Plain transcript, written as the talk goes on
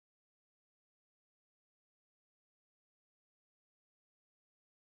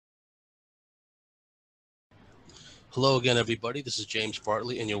Hello again, everybody. This is James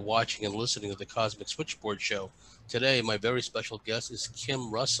Bartley, and you're watching and listening to the Cosmic Switchboard Show. Today, my very special guest is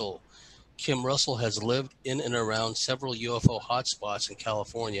Kim Russell. Kim Russell has lived in and around several UFO hotspots in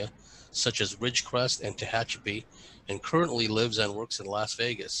California, such as Ridgecrest and Tehachapi, and currently lives and works in Las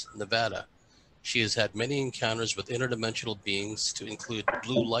Vegas, Nevada. She has had many encounters with interdimensional beings, to include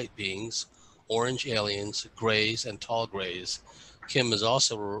blue light beings, orange aliens, grays, and tall grays. Kim is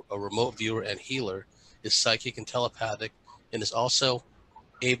also a remote viewer and healer, is psychic and telepathic, and is also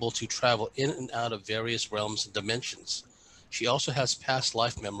able to travel in and out of various realms and dimensions. She also has past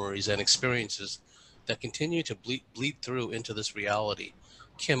life memories and experiences that continue to bleed through into this reality.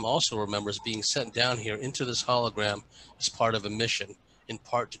 Kim also remembers being sent down here into this hologram as part of a mission, in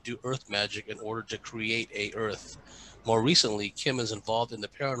part to do Earth magic in order to create a Earth. More recently, Kim is involved in the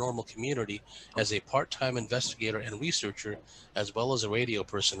paranormal community as a part-time investigator and researcher, as well as a radio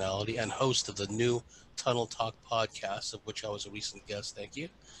personality and host of the new Tunnel Talk podcast, of which I was a recent guest. Thank you.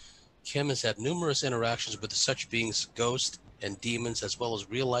 Kim has had numerous interactions with such beings, ghosts, and demons, as well as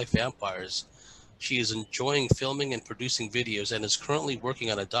real-life vampires. She is enjoying filming and producing videos and is currently working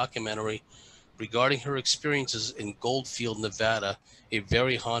on a documentary regarding her experiences in Goldfield, Nevada, a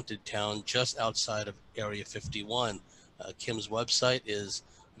very haunted town just outside of Area 51. Kim's website is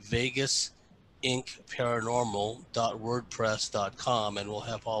vegasinc.paranormal.wordpress.com, and we'll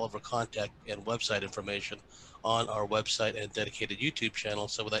have all of her contact and website information on our website and dedicated YouTube channel.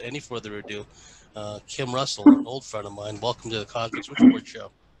 So without any further ado, Kim Russell, an old friend of mine, welcome to the Cosmic Switchboard Show.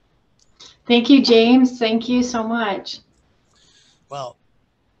 Thank you, James. Thank you so much. Well,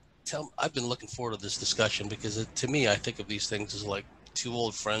 I've been looking forward to this discussion because to me, I think of these things as like two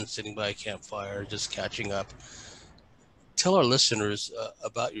old friends sitting by a campfire, just catching up. Tell our listeners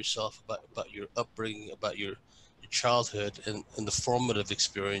about yourself, about your upbringing, about your childhood, and the formative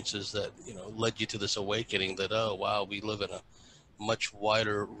experiences that led you to this awakening that, oh wow, we live in a much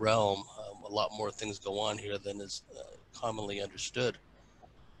wider realm. A lot more things go on here than is commonly understood.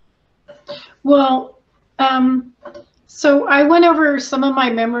 Well, so I went over some of my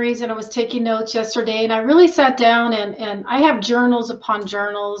memories and I was taking notes yesterday, and I really sat down and I have journals upon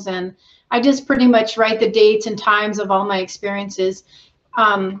journals, and I just pretty much write the dates and times of all my experiences.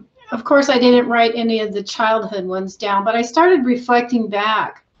 Of course, I didn't write any of the childhood ones down, but I started reflecting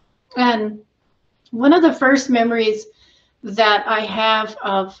back. And one of the first memories that I have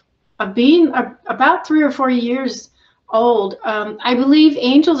of being about 3 or 4 years old, I believe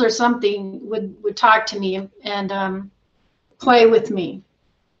angels or something would talk to me and play with me.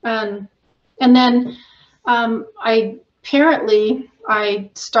 And then I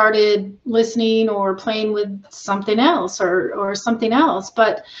started listening or playing with something else or something else.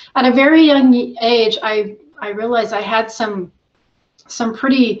 But at a very young age, I realized I had some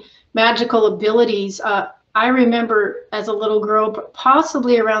pretty magical abilities. I remember as a little girl,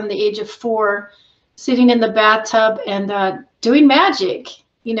 possibly around the age of 4, sitting in the bathtub and doing magic.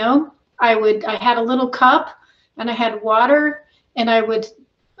 I had a little cup and I had water, and I would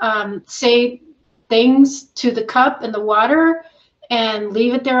say things to the cup and the water and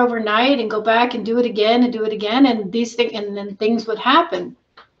leave it there overnight and go back and do it again and do it again, and these things, and then things would happen.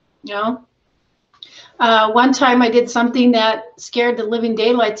 One time I did something that scared the living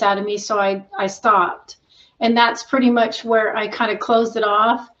daylights out of me, so I stopped, and that's pretty much where I kind of closed it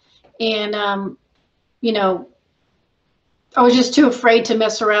off. And I was just too afraid to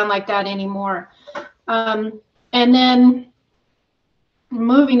mess around like that anymore. And then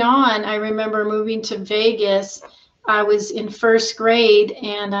moving on, I remember moving to Vegas. I was in 1st grade,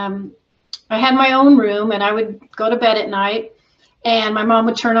 and I had my own room, and I would go to bed at night, and my mom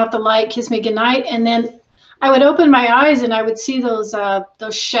would turn off the light, kiss me goodnight, and then I would open my eyes and I would see those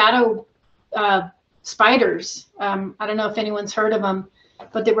shadow spiders. I don't know if anyone's heard of them,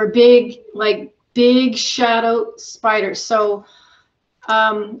 but they were big, like big shadow spiders. So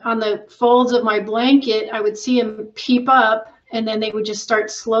on the folds of my blanket, I would see them peep up, and then they would just start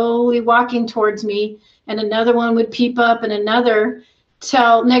slowly walking towards me, and another one would peep up and another,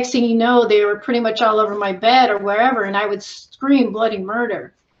 till next thing you know, they were pretty much all over my bed or wherever, and I would scream bloody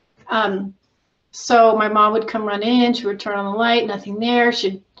murder. So my mom would come run in, she would turn on the light, nothing there.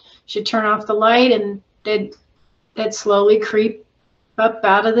 She'd turn off the light, and they'd slowly creep up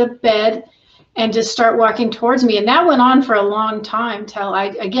out of the bed and just start walking towards me. And that went on for a long time till I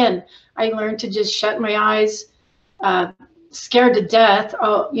learned to just shut my eyes, scared to death,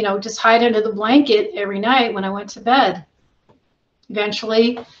 just hide under the blanket every night when I went to bed.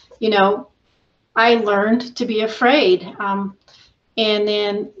 Eventually, I learned to be afraid. And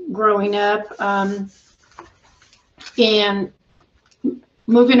then growing up and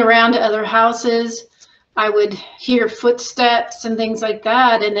moving around to other houses, I would hear footsteps and things like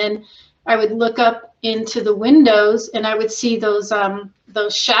that. And then I would look up into the windows and I would see those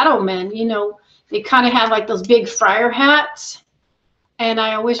shadow men, you know, they kind of had like those big friar hats. And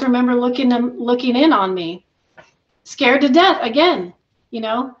I always remember looking in on me, scared to death again, you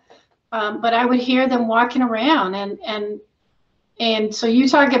know. But I would hear them walking around, and so you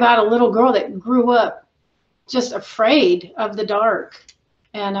talk about a little girl that grew up just afraid of the dark,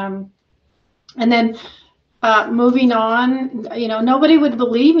 and then moving on, you know, nobody would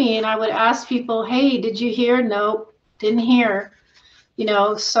believe me, and I would ask people, "Hey, did you hear?" Nope, didn't hear. You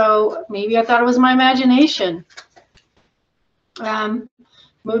know, so maybe I thought it was my imagination.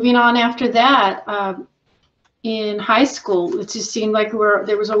 Moving on after that, in high school, it just seemed like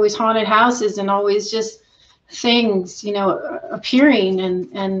there was always haunted houses and always just things, you know, appearing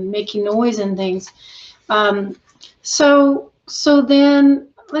and making noise and things. So then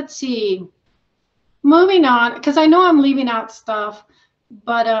let's see. Moving on, because I know I'm leaving out stuff,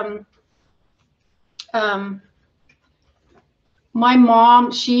 but my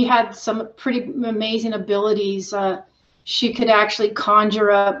mom, she had some pretty amazing abilities. She could actually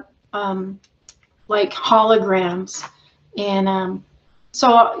conjure up like holograms, and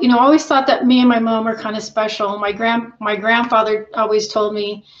so, you know, I always thought that me and my mom were kind of special. My grandfather always told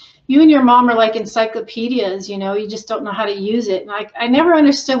me, "You and your mom are like encyclopedias. You know, you just don't know how to use it." And I never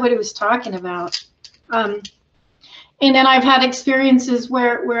understood what he was talking about. And then I've had experiences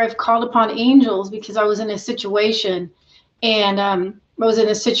where I've called upon angels because I was in a situation, and I was in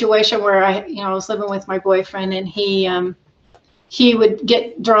a situation where I was living with my boyfriend, and he would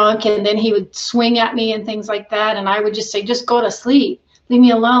get drunk and then he would swing at me and things like that, and I would just say, "Just go to sleep, leave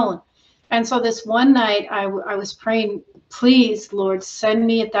me alone." And so this one night I was praying, "Please, Lord, send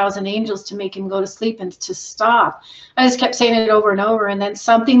me 1,000 angels to make him go to sleep and to stop." I just kept saying it over and over, and then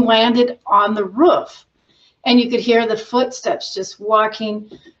something landed on the roof, and you could hear the footsteps just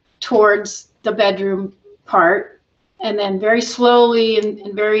walking towards the bedroom part, and then very slowly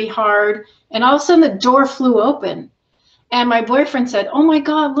and very hard, and all of a sudden the door flew open. And my boyfriend said, "Oh my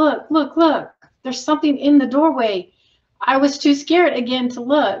God, look, look, look, there's something in the doorway." I was too scared again to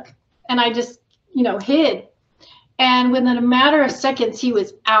look, and I just, you know, hid. And within a matter of seconds, he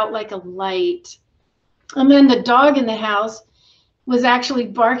was out like a light. And then the dog in the house was actually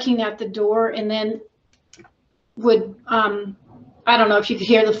barking at the door, and then would, I don't know if you could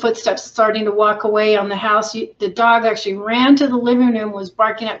hear the footsteps starting to walk away on the house. The dog actually ran to the living room, was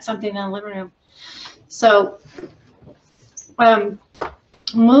barking at something in the living room. So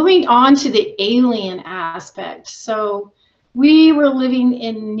moving on to the alien aspect. So we were living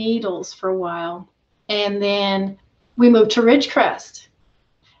in Needles for a while, and then we moved to Ridgecrest,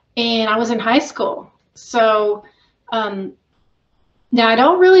 and I was in high school. So now I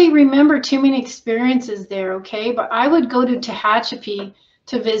don't really remember too many experiences there, okay, but I would go to Tehachapi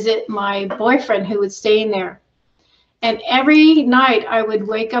to visit my boyfriend who was staying there. And every night I would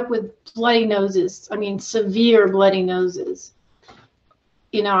wake up with bloody noses. I mean, severe bloody noses.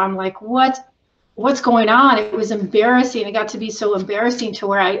 You know, I'm like, what's going on? It was embarrassing. It got to be so embarrassing to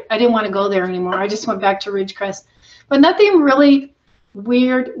where I didn't want to go there anymore. I just went back to Ridgecrest. But nothing really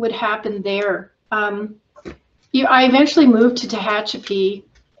weird would happen there. I eventually moved to Tehachapi,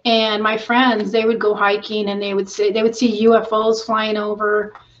 and my friends, they would go hiking, and they would see UFOs flying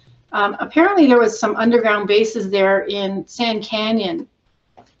over. Apparently there was some underground bases there in Sand Canyon.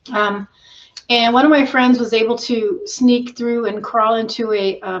 And one of my friends was able to sneak through and crawl into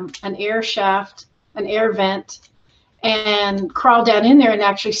an air shaft, an air vent, and crawl down in there and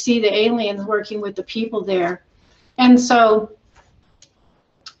actually see the aliens working with the people there. And so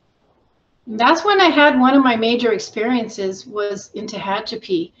that's when I had one of my major experiences, was in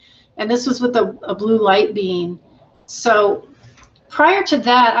Tehachapi, and this was with a blue light being. So prior to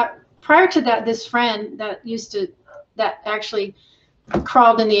that, this friend that actually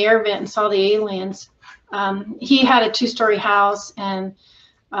crawled in the air vent and saw the aliens, he had a 2-story house, and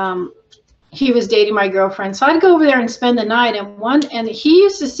he was dating my girlfriend. So I'd go over there and spend the night, and he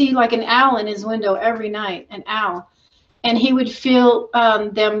used to see like an owl in his window every night, an owl. And he would feel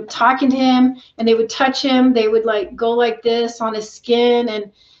them talking to him, and they would touch him. They would like go like this on his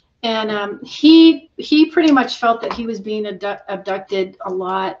skin, and he pretty much felt that he was being abducted a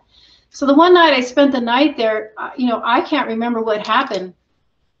lot. So the one night I spent the night there, you know, I can't remember what happened.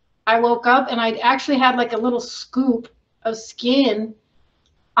 I woke up and I actually had like a little scoop of skin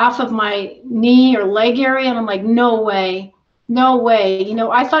off of my knee or leg area, and I'm like, no way, no way. You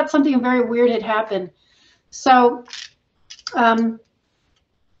know, I thought something very weird had happened. So and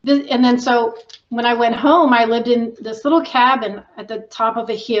then so when I went home, I lived in this little cabin at the top of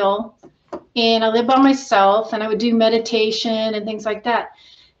a hill, and I lived by myself, and I would do meditation and things like that.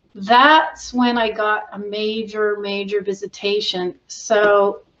 That's when I got a major, major visitation.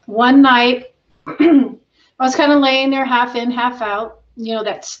 So one night, I was kind of laying there half in, half out, you know,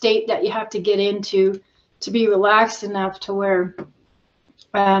 that state that you have to get into to be relaxed enough to where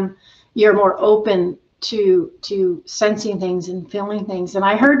you're more open to sensing things and feeling things. And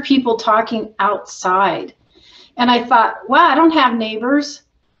I heard people talking outside. And I thought, wow, I don't have neighbors.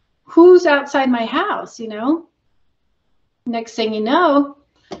 Who's outside my house, you know? Next thing you know,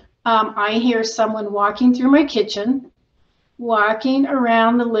 I hear someone walking through my kitchen, walking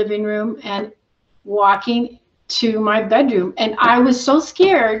around the living room, and walking to my bedroom. And I was so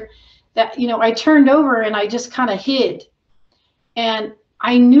scared that, you know, I turned over and I just kind of hid. And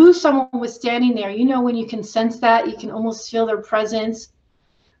I knew someone was standing there. You know, when you can sense that, you can almost feel their presence.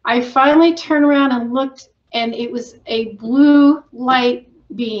 I finally turned around and looked, and it was a blue light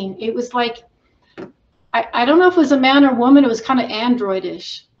being. It was like, I don't know if it was a man or woman. It was kind of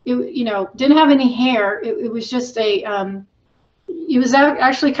androidish. It, you know, didn't have any hair. It was just a, it was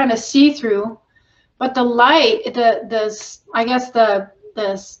actually kind of see-through, but the light, I guess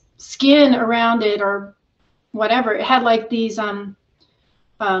the skin around it or whatever, it had like these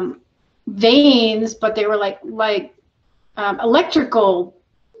veins, but they were like electrical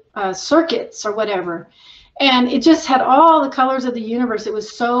circuits or whatever. And it just had all the colors of the universe. It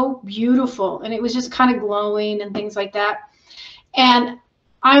was so beautiful, and it was just kind of glowing and things like that. And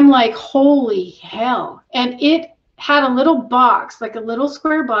I'm like, holy hell. And it had a little box, like a little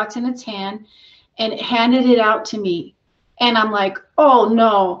square box in its hand, and it handed it out to me. And I'm like, oh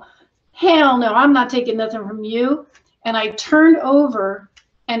no, hell no, I'm not taking nothing from you. And I turned over,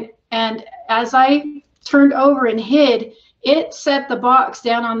 and as I turned over and hid, it set the box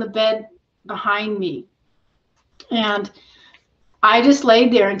down on the bed behind me. And I just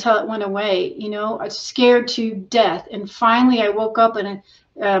laid there until it went away. You know, I was scared to death. And finally I woke up, and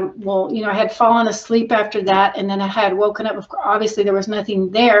well, you know, I had fallen asleep after that, and then I had woken up. Obviously there was nothing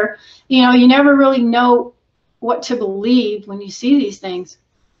there. You know, you never really know what to believe when you see these things.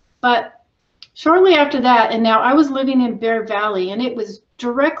 But shortly after that, and now I was living in Bear Valley, and it was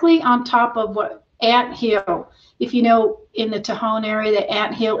directly on top of what Ant Hill. If you know, in the Tejon area, the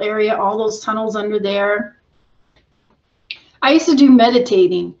Ant Hill area, all those tunnels under there. I used to do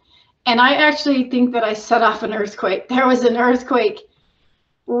meditating, and I actually think that I set off an earthquake. There was an earthquake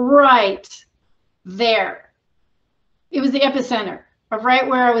right there. It was the epicenter of right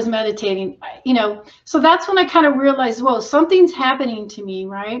where I was meditating, you know. So that's when I kind of realized, whoa, something's happening to me,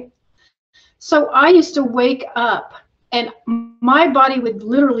 right? So I used to wake up, and my body would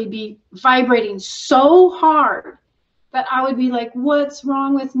literally be vibrating so hard that I would be like, what's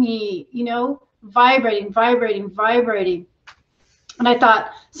wrong with me? You know, vibrating, vibrating, vibrating. And I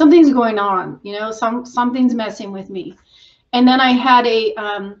thought, something's going on, you know, something's messing with me. And then I had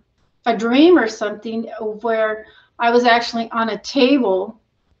a dream or something where I was actually on a table,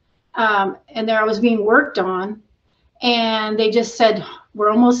 and there I was being worked on, and they just said,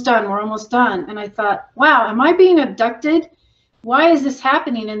 we're almost done, we're almost done. And I thought, wow, am I being abducted? Why is this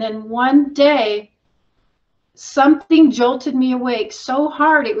happening? And then one day, something jolted me awake so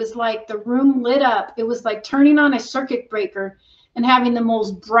hard, it was like the room lit up. It was like turning on a circuit breaker and having the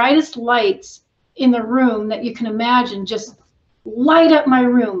most brightest lights in the room that you can imagine just light up my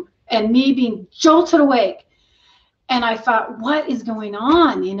room, and me being jolted awake. And I thought, what is going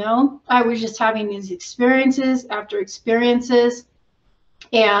on? You know, I was just having these experiences after experiences.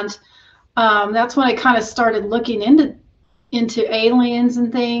 And that's when I kind of started looking into aliens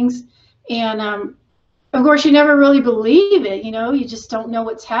and things. And of course, you never really believe it, you know, you just don't know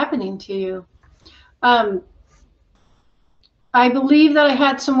what's happening to you. I believe that I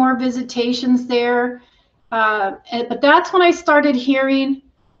had some more visitations there, but that's when I started hearing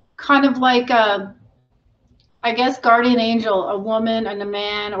kind of like I guess guardian angel, a woman and a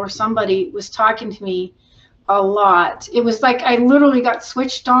man or somebody was talking to me a lot. It was like I literally got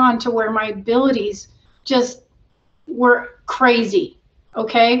switched on to where my abilities just were crazy,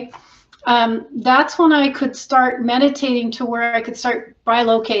 okay? That's when I could start meditating to where I could start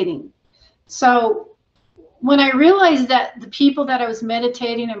bilocating. So when I realized that the people that I was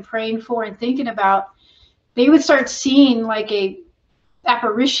meditating and praying for and thinking about, they would start seeing like a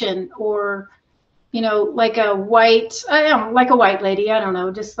apparition, or, you know, like a white, I don't know, like a white lady, I don't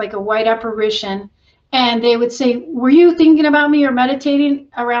know, just like a white apparition. And they would say, were you thinking about me or meditating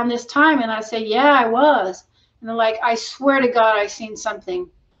around this time? And I say, yeah, I was. And they're like, I swear to God, I seen something.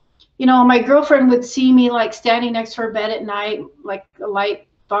 You know, my girlfriend would see me like standing next to her bed at night, like a light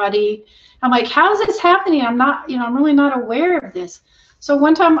body. I'm like, how is this happening? I'm not, you know, I'm really not aware of this. So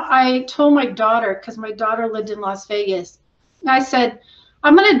one time I told my daughter, because my daughter lived in Las Vegas, I said,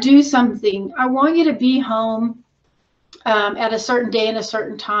 I'm going to do something. I want you to be home at a certain day and a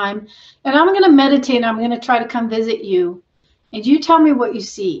certain time, and I'm going to meditate, and I'm going to try to come visit you, and you tell me what you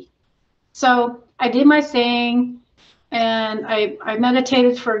see. So I did my thing, and I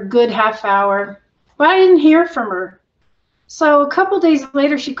meditated for a good half hour, but I didn't hear from her. So a couple days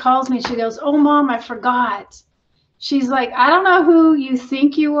later, she calls me. She goes, oh, Mom, I forgot. She's like, I don't know who you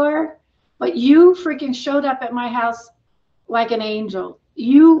think you are, but you freaking showed up at my house like an angel.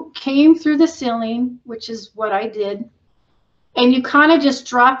 You came through the ceiling, which is what I did, and you kind of just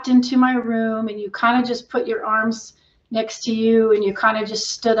dropped into my room, and you kind of just put your arms next to you, and you kind of just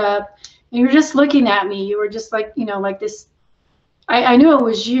stood up, and you were just looking at me. You were just like, you know, like this. I knew it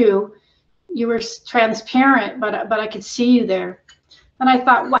was you. You were transparent, but I could see you there. And I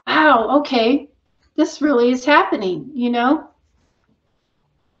thought, wow, okay, this really is happening, you know?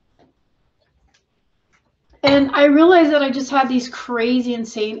 And I realized that I just had these crazy,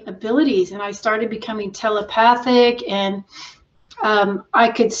 insane abilities, and I started becoming telepathic, and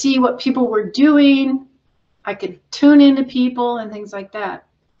I could see what people were doing. I could tune into people and things like that.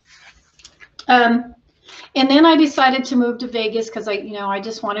 And then I decided to move to Vegas because I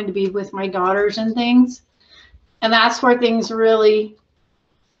just wanted to be with my daughters and things. And that's where things really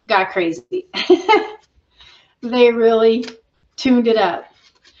got crazy. They really tuned it up.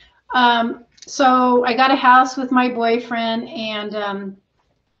 So I got a house with my boyfriend, and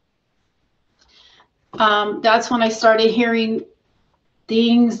that's when I started hearing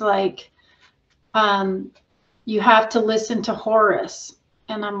things like, you have to listen to Horus.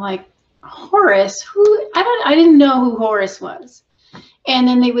 And I'm like, Horus? Who? I didn't know who Horus was. And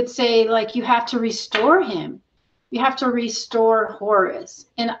then they would say, like, you have to restore him. You have to restore Horus.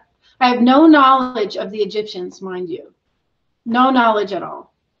 And I have no knowledge of the Egyptians, mind you. No knowledge at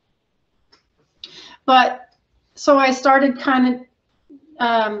all. But so I started kind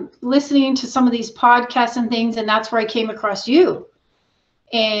of listening to some of these podcasts and things, and that's where I came across you.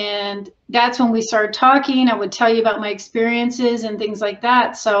 And that's when we started talking. I would tell you about my experiences and things like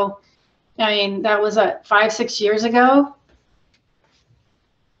that. So, I mean, that was 5-6 years ago.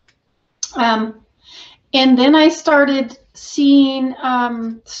 And then I started seeing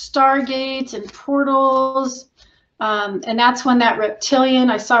stargates and portals. And that's when that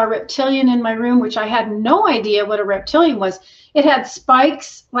reptilian, I saw a reptilian in my room, which I had no idea what a reptilian was. It had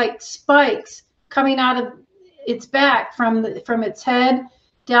spikes, like spikes coming out of its back from its head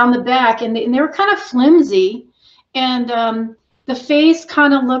down the back. And they were kind of flimsy. And the face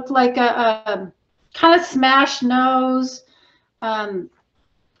kind of looked like a kind of smashed nose.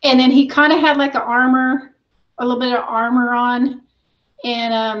 And then he kind of had like a little bit of armor on.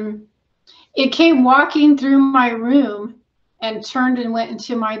 And it came walking through my room and turned and went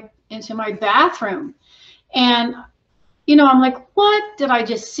into my bathroom. And, you know, I'm like, what did I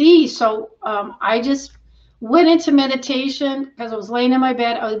just see? So I just went into meditation because I was laying in my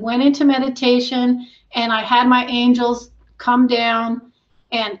bed. I went into meditation, and I had my angels come down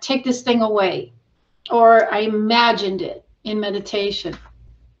and take this thing away. Or I imagined it in meditation.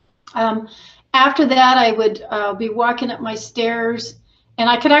 After that, I would be walking up my stairs, and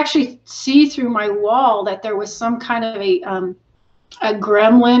I could actually see through my wall that there was some kind of a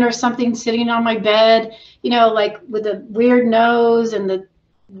gremlin or something sitting on my bed, you know, like with a weird nose and the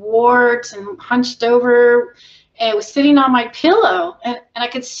warts and hunched over, and it was sitting on my pillow, and I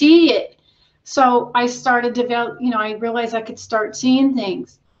could see it. So I started I realized I could start seeing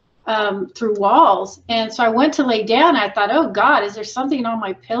things through walls. And so I went to lay down. I thought, oh God, is there something on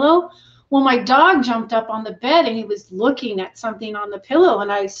my pillow? Well, my dog jumped up on the bed, and he was looking at something on the pillow.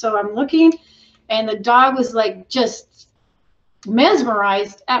 And so I'm looking, and the dog was like just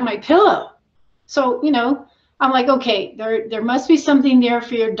mesmerized at my pillow. So, you know, I'm like, okay, there must be something there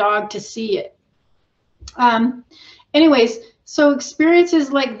for your dog to see it. Anyways, so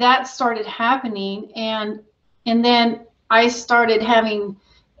experiences like that started happening, and then I started having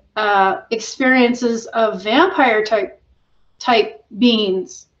experiences of vampire type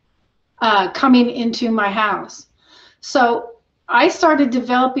beings coming into my house. So I started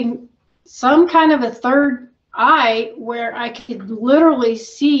developing some kind of a third eye where I could literally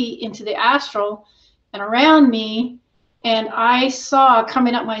see into the astral and around me, and I saw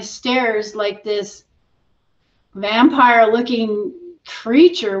coming up my stairs like this vampire looking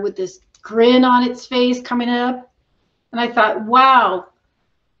creature with this grin on its face coming up. And I thought, wow,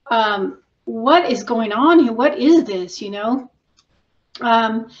 what is going on here? What is this, you know?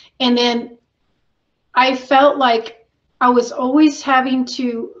 And then I felt like I was always having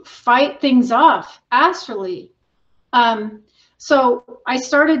to fight things off astrally. So I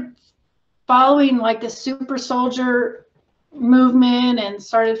started following like the super soldier movement and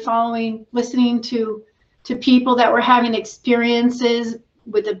started listening to people that were having experiences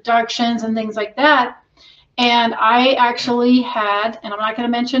with abductions and things like that. And I actually had, and I'm not going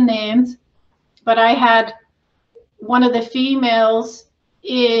to mention names, but I had one of the females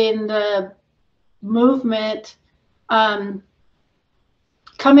in the movement come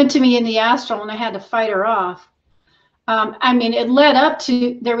into me in the astral, and I had to fight her off. I mean, it led up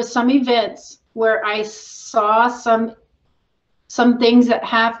to, there was some events where I saw some things that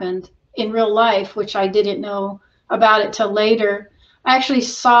happened in real life, which I didn't know about it till later. I actually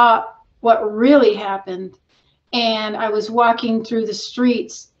saw what really happened, and I was walking through the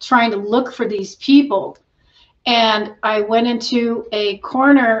streets trying to look for these people. And I went into a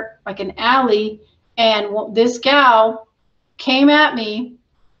corner, like an alley, and this gal came at me,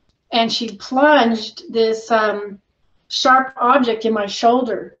 and she plunged this sharp object in my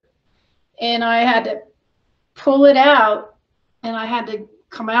shoulder, and I had to pull it out, and I had to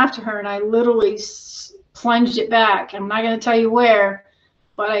come after her, and I literally plunged it back. I'm not going to tell you where,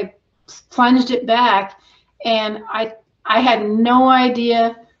 but I plunged it back, and I had no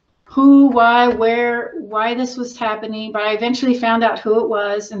idea who, why, where, why this was happening, but I eventually found out who it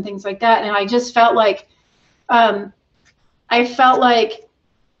was and things like that. And I just felt like,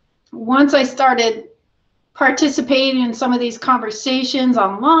 once I started participating in some of these conversations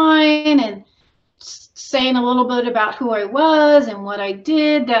online and saying a little bit about who I was and what I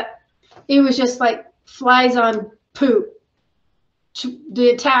did, that it was just like flies on poop,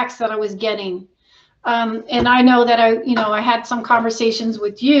 the attacks that I was getting. And I know that I had some conversations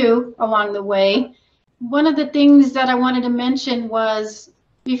with you along the way. One of the things that I wanted to mention was,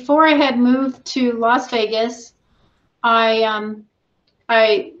 before I had moved to Las Vegas, my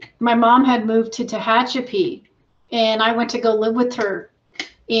mom had moved to Tehachapi, and I went to go live with her.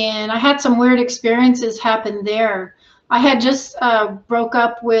 And I had some weird experiences happen there. I had just broke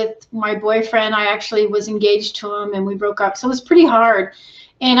up with my boyfriend. I actually was engaged to him, and we broke up. So it was pretty hard.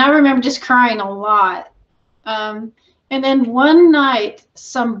 And I remember just crying a lot. And then one night,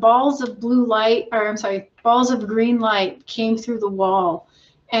 some balls of balls of green light came through the wall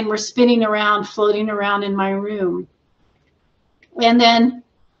and were spinning around, floating around in my room. And then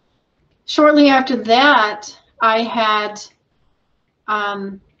shortly after that, I had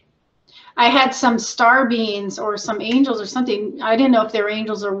some star beings or some angels or something. I didn't know if they were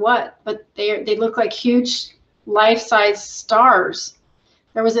angels or what, but they look like huge life-size stars.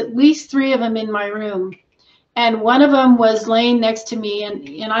 There was at least 3 of them in my room, and one of them was laying next to me,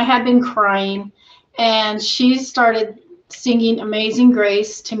 and I had been crying, and she started singing Amazing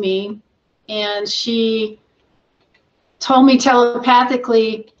Grace to me, and she told me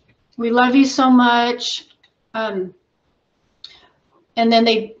telepathically, "We love you so much." And then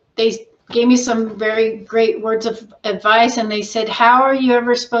they gave me some very great words of advice, and they said, "How are you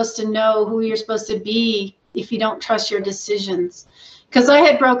ever supposed to know who you're supposed to be if you don't trust your decisions?" Because I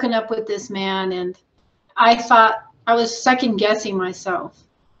had broken up with this man, and I thought I was second guessing myself.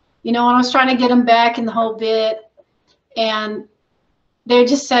 When I was trying to get him back in the whole bit, and they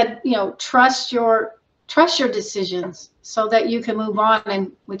just said, trust your decisions so that you can move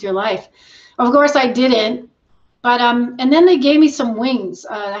on with your life. Of course, I didn't. But and then they gave me some wings.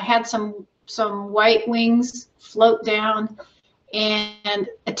 I had some white wings float down and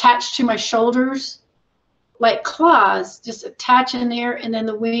attached to my shoulders, like claws, just attach in there, and then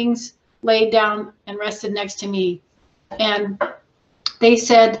the wings laid down and rested next to me. And they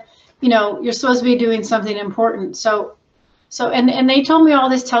said, you're supposed to be doing something important. So and they told me all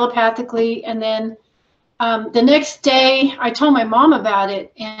this telepathically. And then the next day, I told my mom about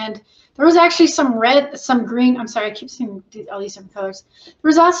it, and there was actually some red, some green. I'm sorry, I keep seeing all these different colors. There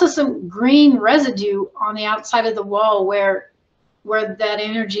was also some green residue on the outside of the wall where that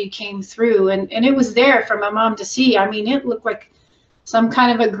energy came through, and it was there for my mom to see. I mean, it looked like some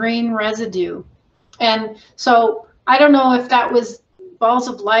kind of a green residue. And so I don't know if that was balls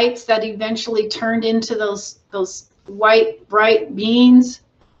of lights that eventually turned into those white bright beings,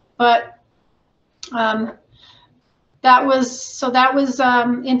 but that was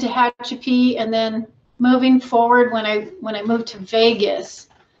in Tehachapi. And then moving forward, when I moved to Vegas,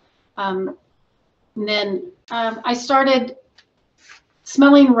 and then I started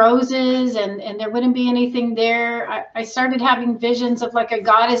smelling roses, and there wouldn't be anything there. I started having visions of like a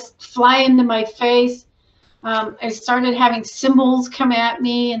goddess fly into my face. I started having symbols come at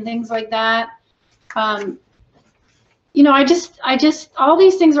me and things like that. I just all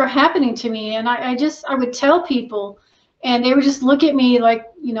these things were happening to me, and I would tell people, and they would just look at me like,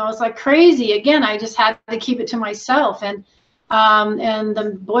 it's like crazy. Again, I just had to keep it to myself. And And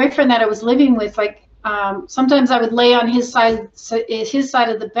the boyfriend that I was living with, like, sometimes I would lay on his side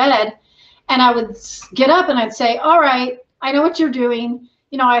of the bed, and I would get up and I'd say, all right, I know what you're doing.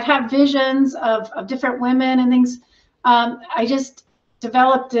 You know, I'd have visions of different women and things. I just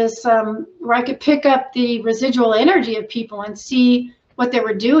developed this where I could pick up the residual energy of people and see what they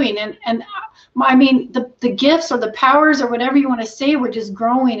were doing. And I mean, the gifts or the powers or whatever you want to say were just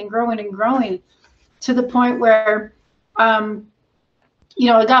growing and growing and growing to the point where, you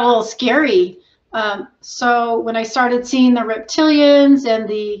know, it got a little scary. So when I started seeing the reptilians and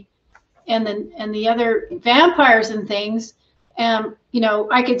the other vampires and things, you know,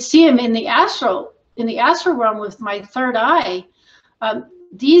 I could see them in the astral realm with my third eye.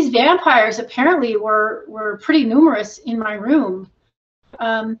 These vampires apparently were pretty numerous in my room,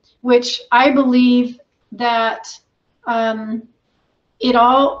 which I believe that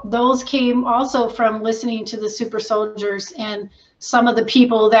those came also from listening to the super soldiers and some of the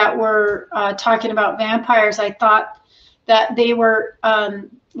people that were talking about vampires. I thought that they were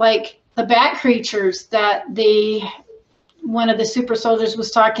like the bat creatures that one of the super soldiers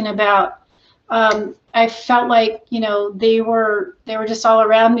was talking about. I felt like, you know, they were just all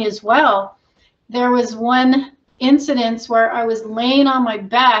around me as well. There was one incident where I was laying on my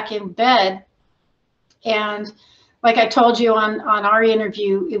back in bed, and like I told you on our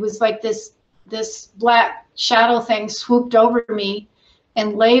interview, it was like this black shadow thing swooped over me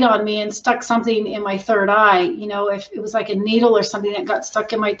and laid on me and stuck something in my third eye. You know, if it was like a needle or something that got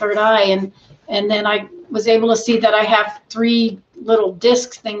stuck in my third eye, and then I was able to see that I have 3 little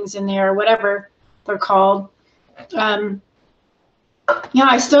disc things in there, or whatever they're called. Yeah,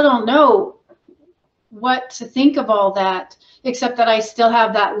 I still don't know what to think of all that, except that I still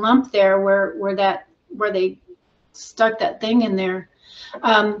have that lump there where they stuck that thing in there.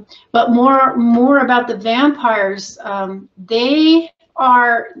 But more about the vampires. They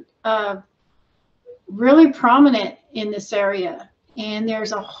are really prominent in this area, and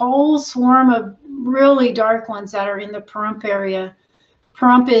there's a whole swarm of really dark ones that are in the Pahrump area.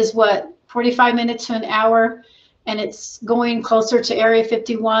 Pahrump is what, 45 minutes to an hour, and it's going closer to Area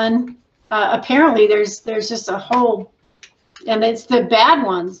 51. Apparently there's just a whole, and it's the bad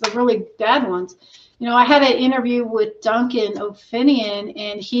ones, the really bad ones. You know, I had an interview with Duncan O'Finian,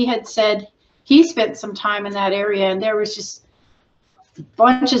 and he had said he spent some time in that area, and there was just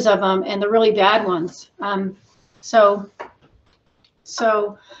bunches of them, and the really bad ones. So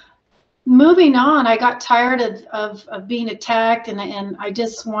moving on, I got tired of being attacked, and I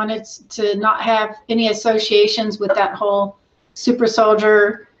just wanted to not have any associations with that whole super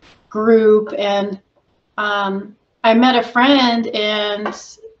soldier group. And I met a friend, and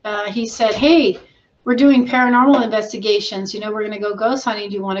he said, hey, we're doing paranormal investigations. You know, we're going to go ghost hunting.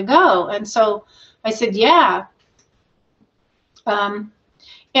 Do you want to go? And so I said, yeah.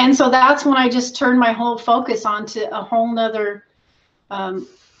 And so that's when I just turned my whole focus onto a whole nother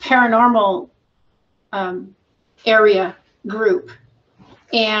paranormal area group.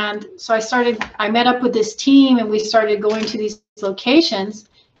 And so I met up with this team, and we started going to these locations,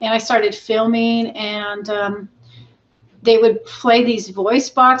 and I started filming, and they would play these voice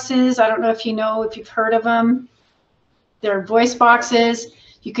boxes. I don't know if you've heard of them. They're voice boxes.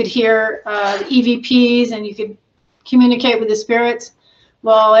 You could hear EVPs, and you could communicate with the spirits.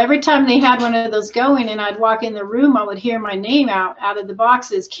 Well, every time they had one of those going and I'd walk in the room, I would hear my name out of the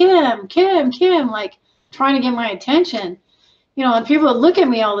boxes, Kim, Kim, Kim, like trying to get my attention. You know, and people would look at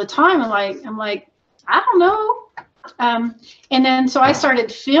me all the time. I'm like, I don't know. And then so I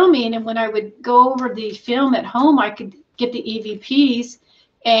started filming, and when I would go over the film at home, I could get the EVPs,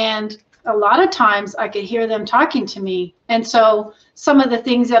 and a lot of times I could hear them talking to me. And so some of the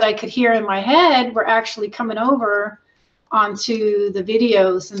things that I could hear in my head were actually coming over onto the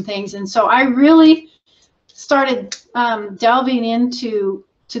videos and things. And so I really started delving into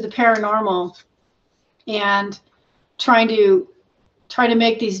the paranormal and trying to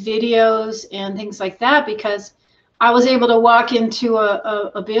make these videos and things like that, because I was able to walk into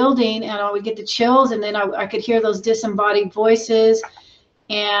a building and I would get the chills, and then I could hear those disembodied voices,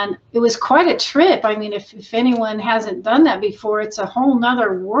 and it was quite a trip. I mean, if anyone hasn't done that before, it's a whole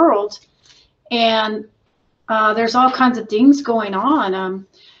nother world, and there's all kinds of things going on.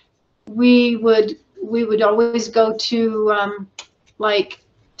 We would always go to like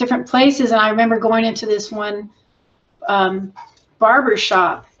different places, and I remember going into this one barber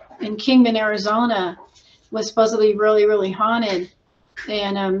shop in Kingman, Arizona. Was supposedly really, really haunted,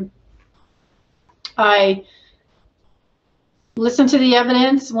 and I listened to the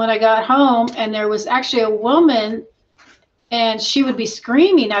evidence when I got home, and there was actually a woman, and she would be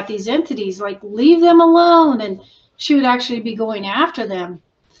screaming at these entities like, leave them alone, and she would actually be going after them.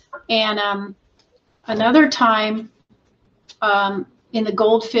 And another time, in the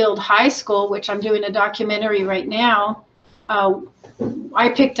Goldfield High School, which I'm doing a documentary right now, I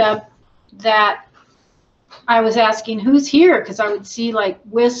picked up that I was asking, who's here? Because I would see like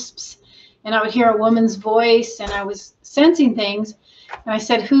wisps, and I would hear a woman's voice, and I was sensing things. And I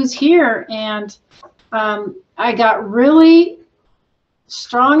said, who's here? And I got really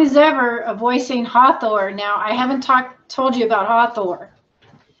strong as ever a voice saying Hathor. Now, I haven't told you about Hathor.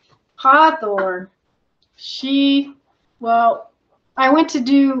 Hathor, well, I went to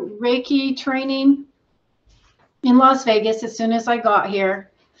do Reiki training in Las Vegas as soon as I got here.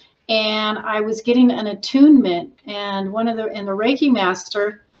 And I was getting an attunement, and the Reiki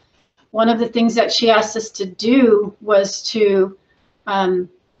master, one of the things that she asked us to do was to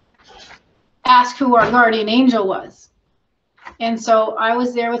ask who our guardian angel was. And so I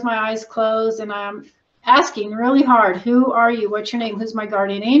was there with my eyes closed, and I'm asking really hard, who are you? What's your name? Who's my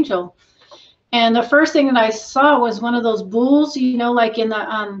guardian angel? And the first thing that I saw was one of those bulls, you know, like in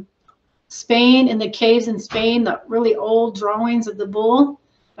the Spain, in the caves in Spain, the really old drawings of the bull.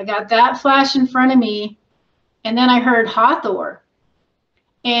 I got that flash in front of me, and then I heard Hathor.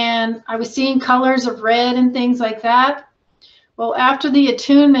 And I was seeing colors of red and things like that. Well, after the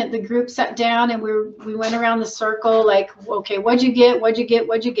attunement, the group sat down and we went around the circle like, okay, what'd you get? What'd you get?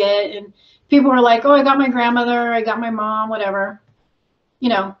 What'd you get? And people were like, oh, I got my grandmother, I got my mom, whatever. You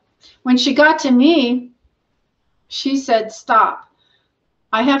know, when she got to me, she said, stop.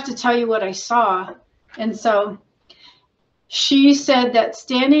 I have to tell you what I saw. And so she said that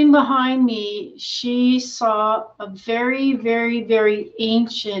standing behind me, she saw a very, very, very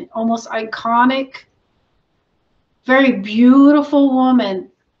ancient, almost iconic, very beautiful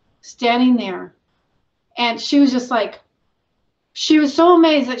woman standing there. And she was just like, she was so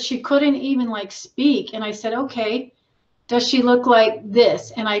amazed that she couldn't even like speak. And I said, okay, does she look like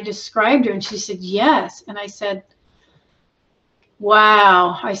this? And I described her, and she said, yes. And I said,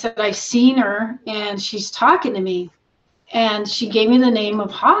 wow. I said, I've seen her, and she's talking to me. And she gave me the name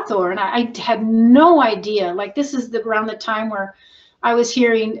of Hathor, and I had no idea. Like, this is around the time where I was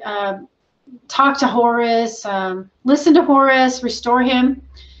hearing talk to Horus, listen to Horus, restore him.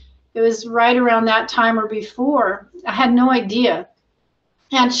 It was right around that time or before. I had no idea.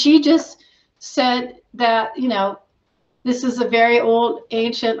 And she just said that, you know, this is a very old,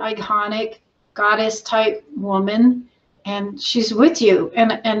 ancient, iconic goddess type woman, and she's with you.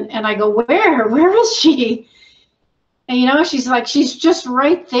 And I go, where is she? And, you know, she's like, she's just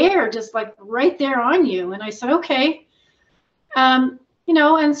right there, just like right there on you. And I said, okay. You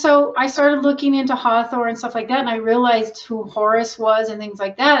know, and so I started looking into Hathor and stuff like that, and I realized who Horus was and things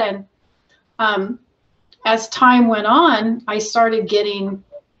like that. And as time went on, I started getting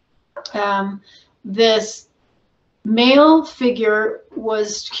this male figure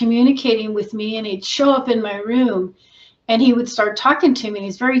was communicating with me, and he'd show up in my room, and he would start talking to me.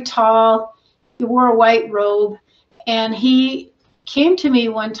 He's very tall. He wore a white robe. And he came to me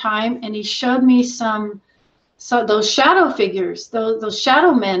one time, and he showed me those shadow figures, those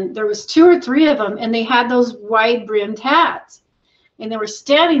shadow men. There was 2 or 3 of them, and they had those wide brimmed hats, and they were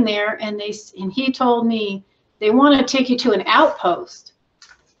standing there. And he told me, they want to take you to an outpost.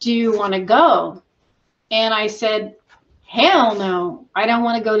 Do you want to go? And I said, hell no, I don't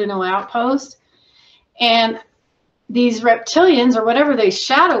want to go to no outpost. And these reptilians, or whatever, they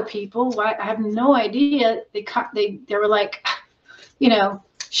shadow people, I have no idea. They were like, you know,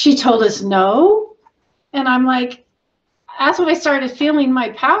 she told us no. And I'm like, that's when I started feeling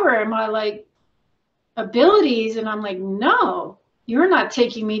my power and my like abilities. And I'm like, no, you're not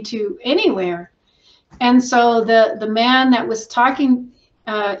taking me to anywhere. And so the man that was talking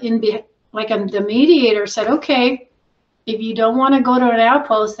the mediator said, okay, if you don't want to go to an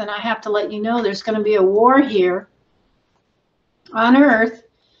outpost, then I have to let you know there's going to be a war here on Earth.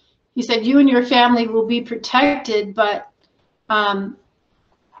 He said, you and your family will be protected, but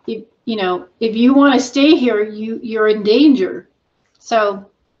if you want to stay here, you're in danger. So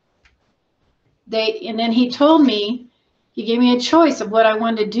and then he told me, he gave me a choice of what I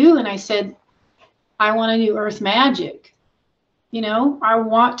wanted to do, and I said, I want to do Earth magic. You know, I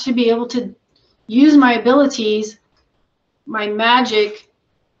want to be able to use my abilities, my magic,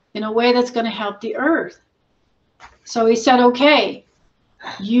 in a way that's going to help the Earth. So he said, okay,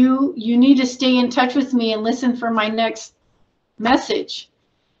 you need to stay in touch with me and listen for my next message.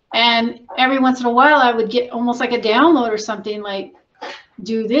 And every once in a while, I would get almost like a download or something, like,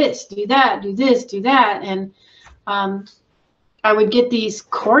 do this, do that, do this, do that. And I would get these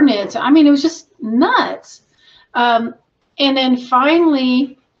coordinates. I mean, it was just nuts. And then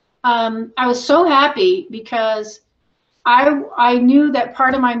finally, I was so happy because I knew that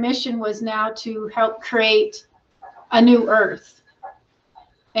part of my mission was now to help create a new earth.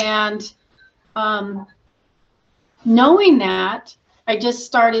 And knowing that, I just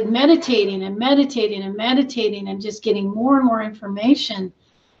started meditating and meditating and meditating and just getting more and more information.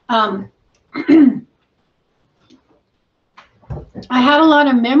 I had a lot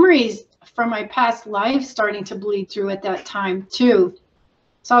of memories from my past life starting to bleed through at that time too.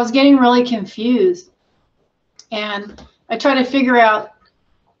 So I was getting really confused. And I tried to figure out,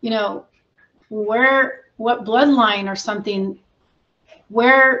 you know, what bloodline or something,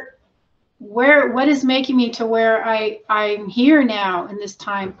 what is making me to where I'm here now in this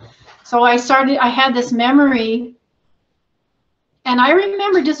time. So I had this memory, and I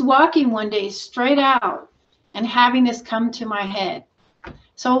remember just walking one day straight out and having this come to my head.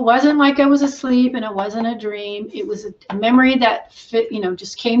 So it wasn't like I was asleep and it wasn't a dream. It was a memory that fit,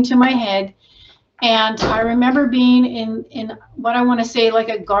 just came to my head. And I remember being in what I want to say like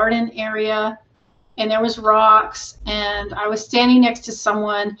a garden area, and there was rocks, and I was standing next to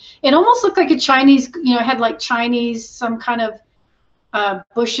someone. It almost looked like a Chinese, it had like Chinese, some kind of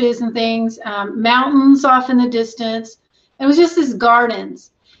bushes and things, mountains off in the distance. It was just these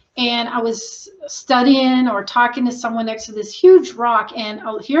gardens. And I was studying or talking to someone next to this huge rock, and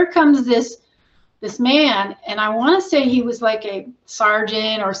here comes this man, and I want to say he was like a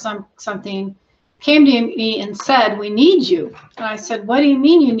sergeant or something, came to me and said, "We need you." And I said, "What do you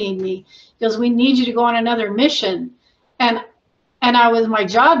mean you need me?" He goes, "We need you to go on another mission." And my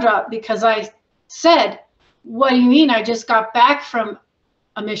jaw dropped, because I said, "What do you mean? I just got back from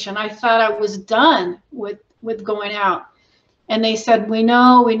a mission. I thought I was done with going out." And they said, we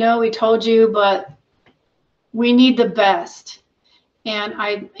know, we told you, but we need the best." And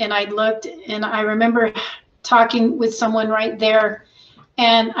I looked, and I remember talking with someone right there,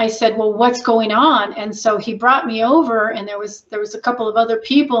 and I said, "Well, what's going on?" And so he brought me over, and there was a couple of other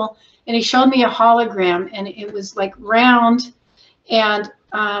people, and he showed me a hologram, and it was like round, and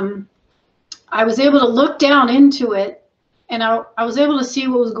I was able to look down into it, and I was able to see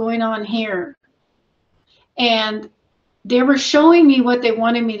what was going on here. And they were showing me what they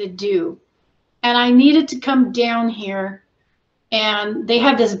wanted me to do, and I needed to come down here, and they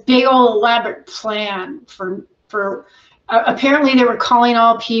had this big old elaborate plan for apparently they were calling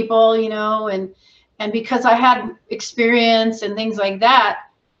all people, and because I had experience and things like that,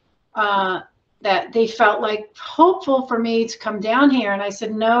 that they felt like hopeful for me to come down here. And I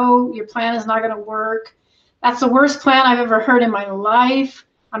said, "No, your plan is not going to work. That's the worst plan I've ever heard in my life.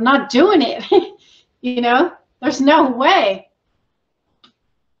 I'm not doing it." There's no way.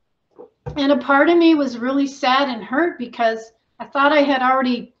 And a part of me was really sad and hurt, because I thought I had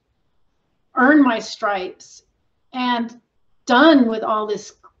already earned my stripes and done with all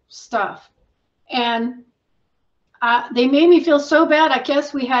this stuff. And they made me feel so bad. I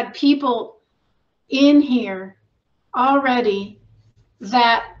guess we had people in here already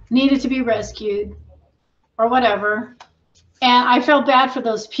that needed to be rescued or whatever. And I felt bad for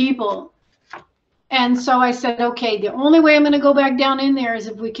those people. And so I said, okay, the only way I'm going to go back down in there is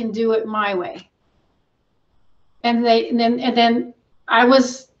if we can do it my way. And then I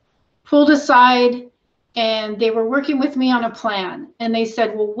was pulled aside, and they were working with me on a plan. And they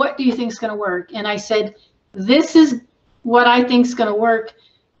said, "Well, what do you think is going to work?" And I said, "This is what I think is going to work,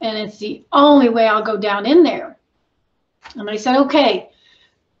 and it's the only way I'll go down in there." And they said, "Okay,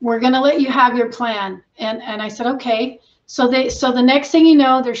 we're going to let you have your plan." And I said, "Okay." So the next thing you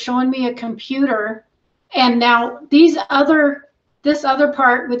know, they're showing me a computer, and now this other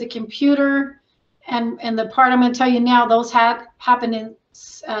part with the computer and the part I'm going to tell you now, those happened in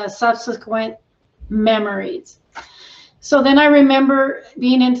subsequent memories. So then I remember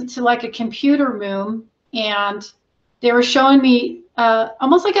being into like a computer room, and they were showing me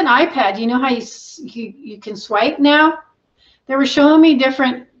almost like an iPad. You know how you can swipe now? They were showing me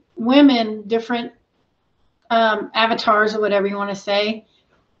different women, different avatars or whatever you want to say,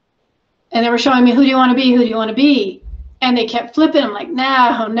 and they were showing me, who do you want to be, who do you want to be? And they kept flipping. I'm like,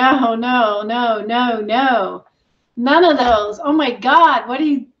 no, no, no, no, no, no, none of those. Oh my God, what do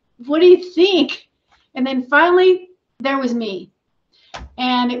you think? And then finally there was me,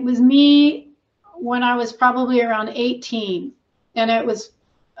 and it was me when I was probably around 18, and it was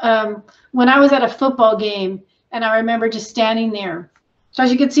when I was at a football game, and I remember just standing there. So as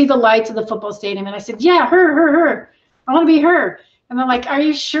you could see the lights of the football stadium, and I said, "Yeah, her. I want to be her." And they're like, "Are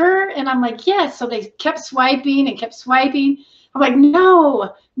you sure?" And I'm like, "Yes." So they kept swiping and kept swiping. I'm like,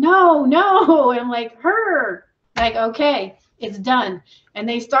 "No, no, no." And I'm like, "Her." Like, okay, it's done. And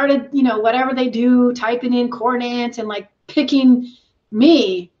they started, whatever they do, typing in coordinates and like picking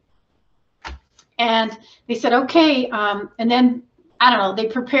me. And they said, okay. And then, I don't know, they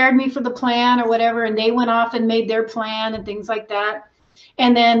prepared me for the plan or whatever, and they went off and made their plan and things like that.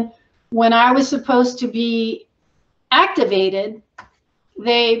 And then when I was supposed to be activated,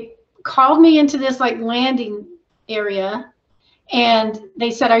 they called me into this like landing area, and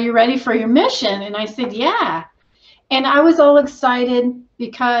they said, are you ready for your mission? And I said, yeah. And I was all excited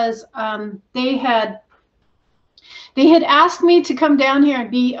because they had asked me to come down here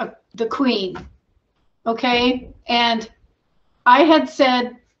and be the queen. Okay. And I had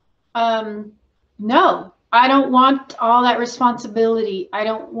said, no, I don't want all that responsibility. I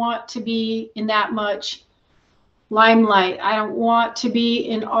don't want to be in that much limelight. I don't want to be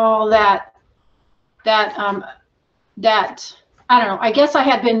in all that I don't know. I guess I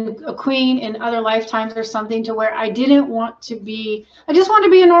had been a queen in other lifetimes or something, to where I didn't want to be, I just want to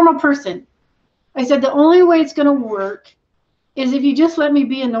be a normal person. I said, the only way it's going to work is if you just let me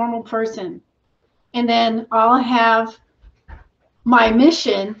be a normal person, and then I'll have my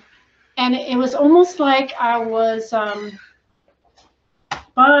mission. And it was almost like I was,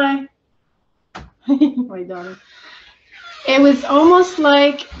 bye, my daughter. It was almost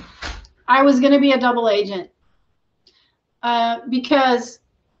like I was going to be a double agent, because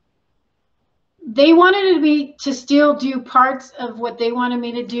they wanted me to still do parts of what they wanted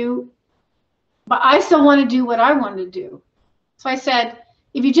me to do, but I still want to do what I wanted to do. So I said,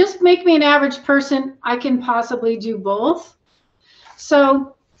 if you just make me an average person, I can possibly do both.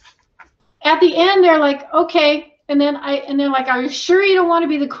 So at the end, they're like, okay. And they're like, are you sure you don't want to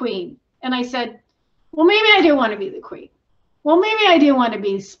be the queen? And I said, well, maybe I do want to be the queen. Well, maybe I do want to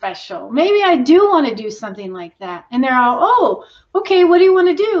be special. Maybe I do want to do something like that. And they're all, oh, okay, what do you want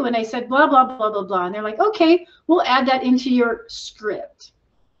to do? And I said, blah, blah, blah, blah, blah. And they're like, okay, we'll add that into your script.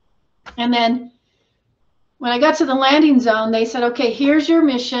 And then when I got to the landing zone, they said, okay, here's your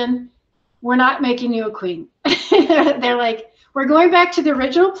mission. We're not making you a queen. They're like, we're going back to the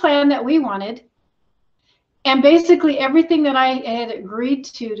original plan that we wanted. And basically everything that I had agreed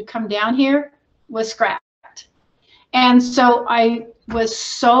to come down here was scrapped. And so I was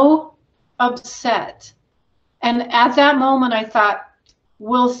so upset. And at that moment, I thought,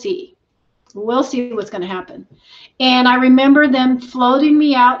 we'll see. We'll see what's going to happen. And I remember them floating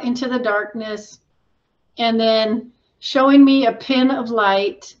me out into the darkness and then showing me a pin of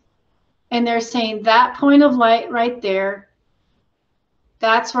light. And they're saying, that point of light right there,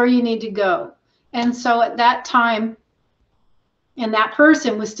 that's where you need to go. And so at that time, and that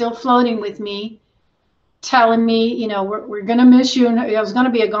person was still floating with me, telling me, you know, we're going to miss you. And I was going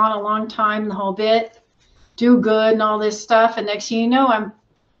to be gone a long time, the whole bit, do good and all this stuff. And next thing you know, I'm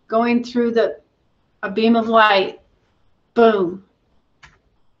going through a beam of light, boom.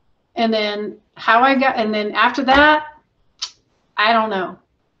 And then and then after that, I don't know.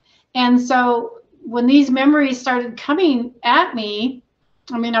 And so when these memories started coming at me,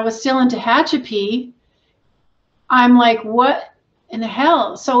 I mean, I was still into Tehachapi. I'm like, what in the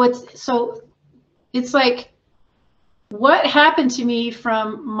hell? So it's like, what happened to me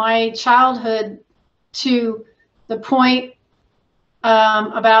from my childhood to the point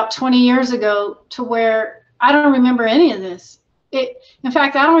about 20 years ago, to where I don't remember any of this. In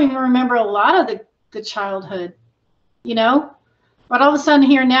fact, I don't even remember a lot of the childhood, you know? But all of a sudden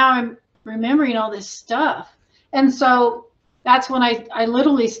here now I'm remembering all this stuff. And so that's when I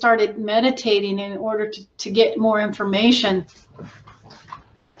literally started meditating in order to get more information.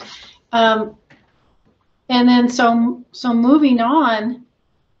 And then so moving on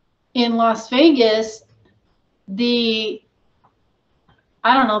in Las Vegas, I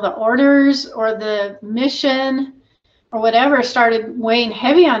don't know, the orders or the mission or whatever started weighing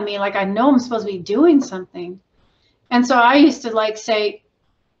heavy on me. Like, I know I'm supposed to be doing something. And so I used to like say,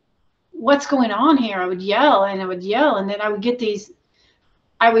 what's going on here? I would yell and I would yell, and then I would get these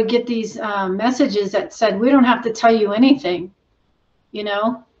messages that said, we don't have to tell you anything, you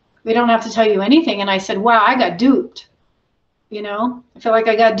know? We don't have to tell you anything. And I said, wow, I got duped. You know, I feel like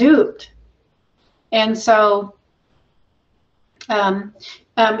I got duped. And so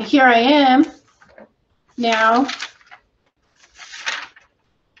here I am now.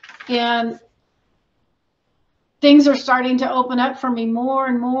 And things are starting to open up for me more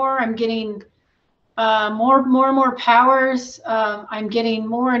and more. I'm getting more and more powers. I'm getting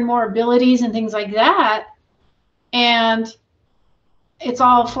more and more abilities and things like that. And it's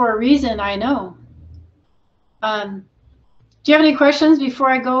all for a reason, I know. Do you have any questions before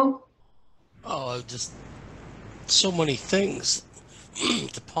I go? Oh, just so many things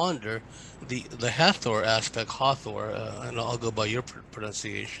to ponder. The Hathor aspect, Hathor, and I'll go by your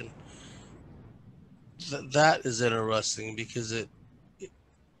pronunciation. That is interesting because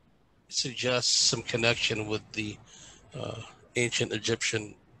suggests some connection with the uh, ancient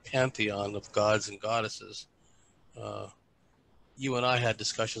Egyptian pantheon of gods and goddesses. Uh, you and I had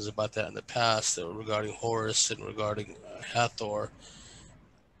discussions about that in the past regarding Horus and regarding Hathor.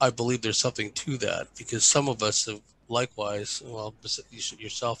 I believe there's something to that because some of us have likewise, well,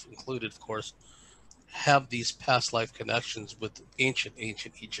 yourself included, of course, have these past life connections with ancient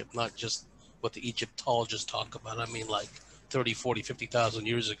Egypt, not just what the Egyptologists talk about. I mean, like 30, 40, 50,000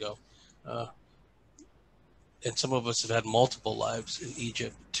 years ago. Uh, and some of us have had multiple lives in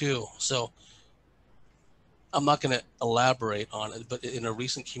Egypt too. So I'm not going to elaborate on it, but in a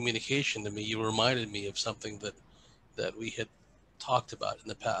recent communication to me, you reminded me of something that we had talked about in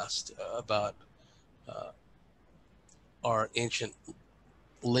the past about uh, our ancient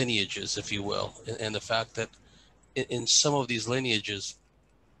lineages, if you will, and the fact that in some of these lineages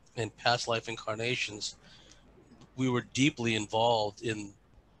and past life incarnations, we were deeply involved in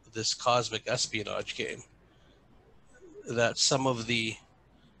this cosmic espionage game. That some of the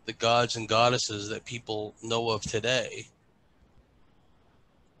gods and goddesses that people know of today,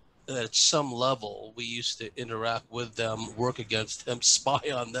 at some level, we used to interact with them, work against them, spy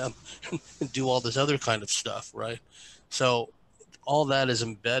on them, and do all this other kind of stuff, right? So all that is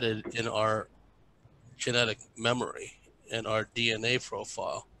embedded in our genetic memory and our DNA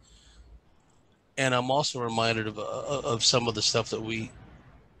profile. And I'm also reminded of some of the stuff that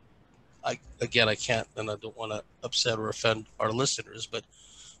I can't, and I don't want to upset or offend our listeners, but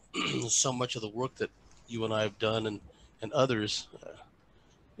so much of the work that you and I have done and others,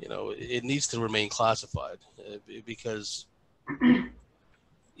 it needs to remain classified because,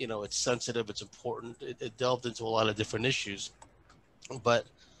 it's sensitive, it's important. It delved into a lot of different issues. But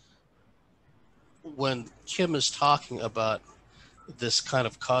when Kim is talking about this kind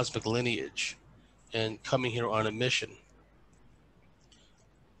of cosmic lineage and coming here on a mission,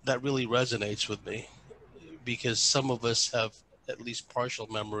 that really resonates with me because some of us have at least partial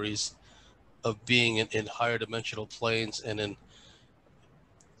memories of being in higher dimensional planes and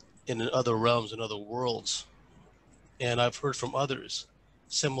in other realms and other worlds. And I've heard from others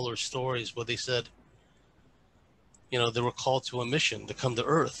similar stories where they said, they were called to a mission to come to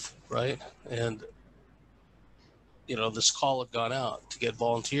Earth, right? And, this call had gone out to get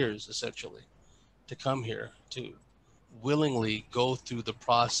volunteers essentially to come here to willingly go through the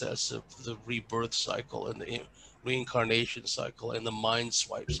process of the rebirth cycle and the reincarnation cycle and the mind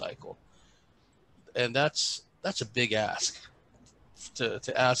swipe cycle. And that's a big ask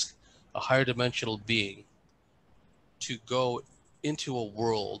to ask a higher dimensional being to go into a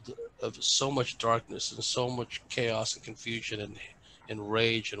world of so much darkness and so much chaos and confusion and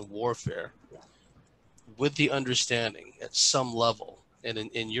rage and warfare with the understanding at some level. And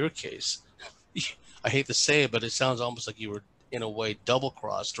in your case, I hate to say it, but it sounds almost like you were in a way double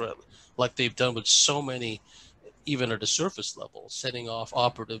crossed, right? Like they've done with so many, even at a surface level, setting off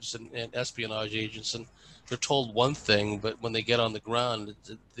operatives and espionage agents, and they're told one thing, but when they get on the ground,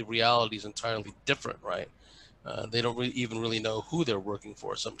 the reality is entirely different, right? They don't even really know who they're working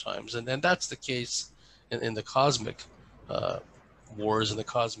for sometimes, and that's the case in the cosmic uh, wars and the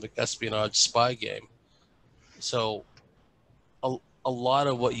cosmic espionage spy game. So a, a lot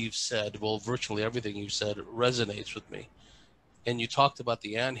of what you've said, well, virtually everything you've said, resonates with me. And you talked about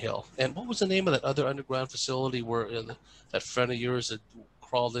the anthill. And what was the name of that other underground facility where that friend of yours had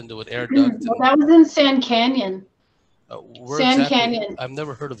crawled into an air duct? Well, And that was in Sand Canyon. where Sand exactly? Canyon. I've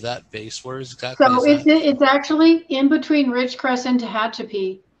never heard of that base. Where exactly So is that? it's actually in between Ridgecrest and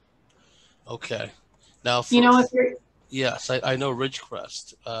Tehachapi. Okay. Now, You know, if you're yes, I know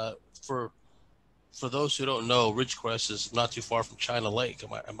Ridgecrest. For for those who don't know, Ridgecrest is not too far from China Lake.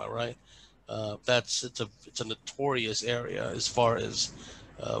 Am I right? It's a notorious area as far as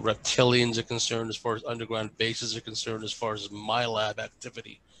reptilians are concerned, as far as underground bases are concerned, as far as my lab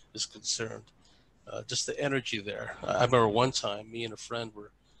activity is concerned. Just the energy there. I remember one time, me and a friend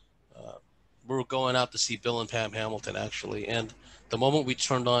uh, we were going out to see Bill and Pam Hamilton actually, and the moment we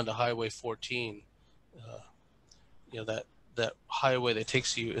turned on to Highway 14, uh, that highway that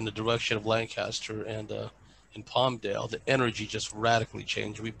takes you in the direction of Lancaster and in Palmdale, the energy just radically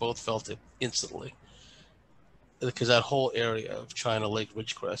changed. We both felt it instantly because that whole area of China Lake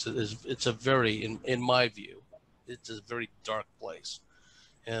Ridgecrest it's a very, in my view, it's a very dark place,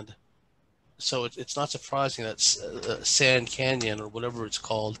 and so it's not surprising that Sand Canyon or whatever it's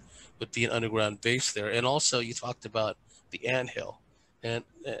called would be an underground base there. And also, you talked about the anthill, and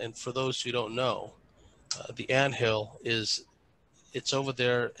for those who don't know, the anthill is it's over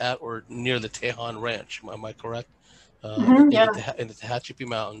there at or near the Tejon Ranch. Am I correct? In yeah. the Tehachapi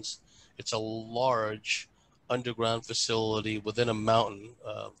Mountains, it's a large underground facility within a mountain,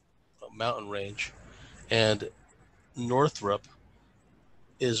 mountain range, and Northrop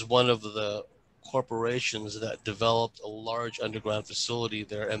is one of the corporations that developed a large underground facility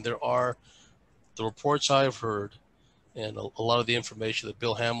there. And there are the reports I've heard, and a lot of the information that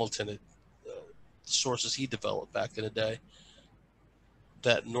Bill Hamilton had, sources he developed back in the day,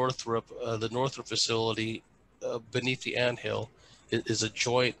 that the Northrop facility beneath the anthill is a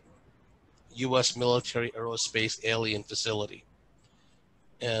joint U.S. military aerospace alien facility.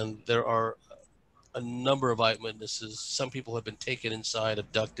 And there are a number of eyewitnesses. Some people have been taken inside,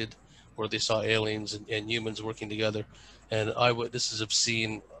 abducted, where they saw aliens and humans working together. And eyewitnesses have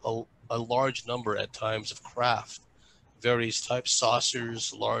seen a large number at times of craft, various types,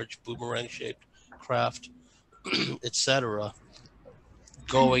 saucers, large boomerang-shaped craft, etc.,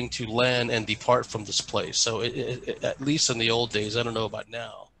 going to land and depart from this place. So at least in the old days, I don't know about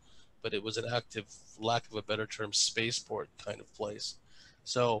now, but it was an active, lack of a better term, spaceport kind of place.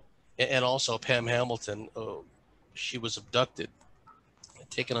 So, and also Pam Hamilton, she was abducted,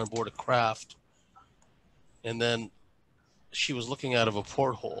 taken on board a craft, and then she was looking out of a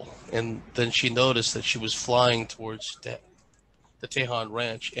porthole, and then she noticed that she was flying towards the Tejon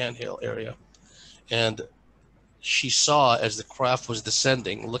Ranch anthill area, and she saw, as the craft was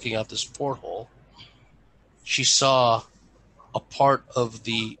descending, looking out this porthole, she saw a part of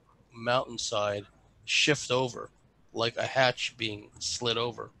the mountainside shift over, like a hatch being slid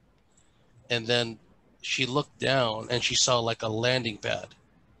over. And then she looked down and she saw like a landing pad,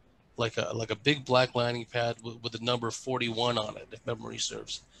 like a big black landing pad with the number 41 on it, if memory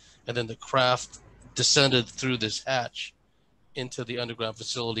serves. And then the craft descended through this hatch into the underground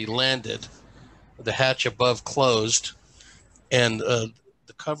facility, landed, the hatch above closed, and the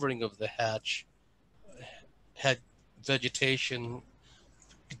covering of the hatch had vegetation,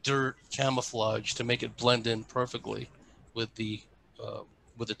 dirt, camouflage to make it blend in perfectly with the uh,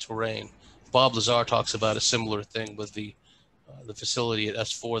 with the terrain. Bob Lazar talks about a similar thing with the facility at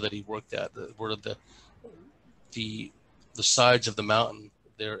S4 that he worked at, where the the sides of the mountain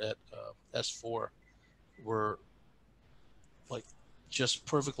there at S4 were like just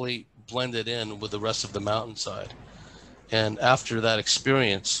perfectly blended in with the rest of the mountainside. And after that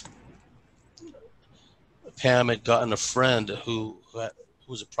experience, Pam had gotten a friend who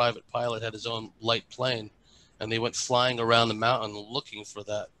was a private pilot, had his own light plane, and they went flying around the mountain looking for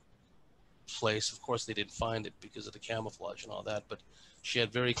that place. Of course, they didn't find it because of the camouflage and all that, but she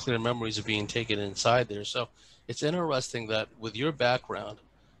had very clear memories of being taken inside there. So it's interesting that with your background,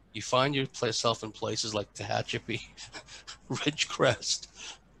 you find yourself in places like Tehachapi, Ridgecrest,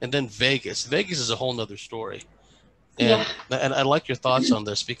 and then Vegas. Vegas is a whole nother story. Yeah. And I like your thoughts on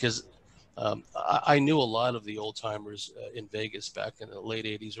this because I knew a lot of the old timers in Vegas back in the late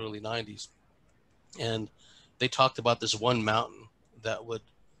 80s, early 90s. And they talked about this one mountain that would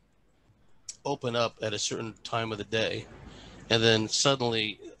open up at a certain time of the day. And then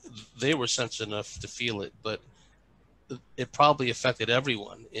suddenly they were sensitive enough to feel it, but it probably affected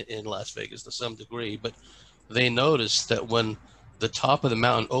everyone in Las Vegas to some degree. But they noticed that when the top of the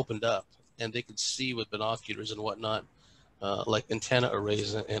mountain opened up and they could see with binoculars and whatnot, like antenna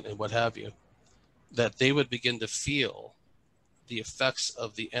arrays and what have you, that they would begin to feel the effects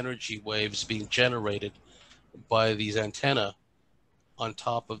of the energy waves being generated by these antenna on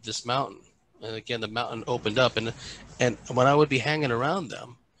top of this mountain. And again, the mountain opened up, and when I would be hanging around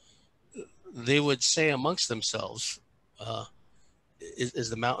them, they would say amongst themselves, uh,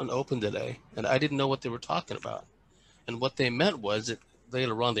 is the mountain open today? And I didn't know what they were talking about. And what they meant was that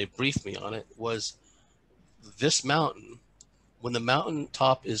later on, they briefed me on it, was this mountain, when the mountain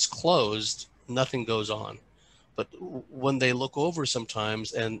top is closed, nothing goes on. But when they look over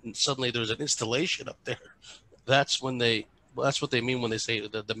sometimes and suddenly there's an installation up there, that's when that's what they mean when they say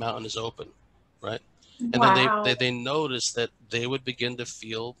that the mountain is open, right? And then Wow. they notice that they would begin to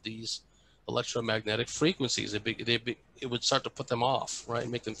feel these electromagnetic frequencies. It would start to put them off, right?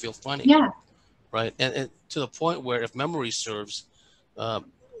 Make them feel funny, Yeah. right? And to the point where, if memory serves,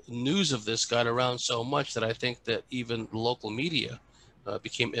 um, news of this got around so much that I think that even local media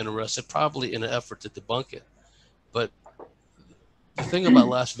became interested, probably in an effort to debunk it. But the thing about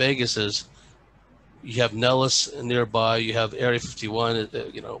Las Vegas is you have Nellis nearby, you have Area 51,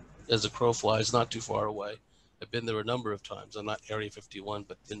 as the crow flies, not too far away. I've been there a number of times. I'm not Area 51,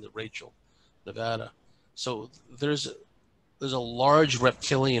 but in the Rachel, Nevada. So there's a large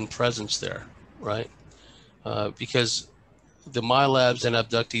reptilian presence there, right? Because the MyLabs and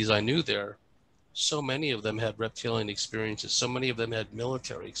abductees I knew there, so many of them had reptilian experiences. So many of them had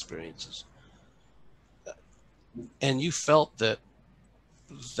military experiences. And you felt that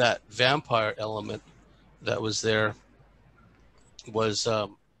that vampire element that was there was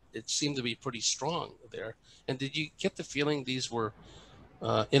it seemed to be pretty strong there. And did you get the feeling these were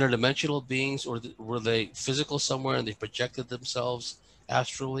interdimensional beings, or were they physical somewhere and they projected themselves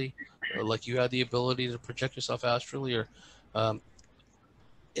astrally, like you had the ability to project yourself astrally? Or um,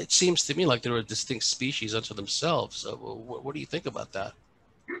 it seems to me like they're a distinct species unto themselves. So what do you think about that?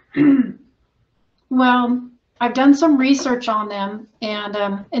 Well, I've done some research on them,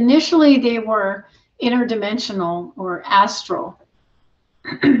 and initially they were interdimensional or astral.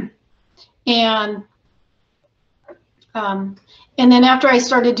 And and then after I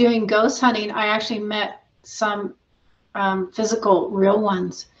started doing ghost hunting, I actually met some physical, real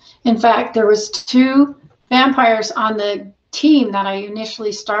ones. In fact, there was 2 vampires on the team that I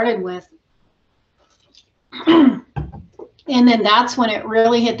initially started with. And then that's when it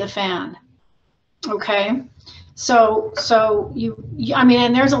really hit the fan. Okay. So I mean,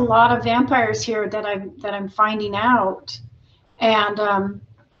 and there's a lot of vampires here that I'm finding out. And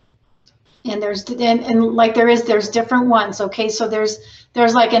there's like there's different ones. Okay, so there's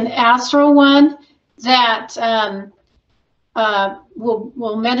like an astral one that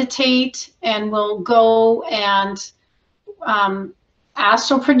will meditate and will go and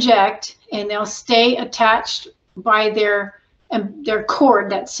astral project, and they'll stay attached by their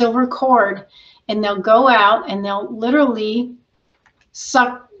cord, that silver cord, and they'll go out and they'll literally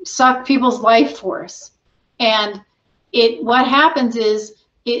suck people's life force. And what happens is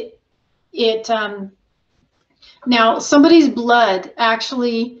now somebody's blood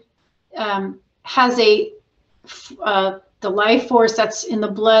actually has the life force that's in the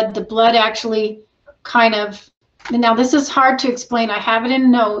blood actually kind of, now this is hard to explain, I have it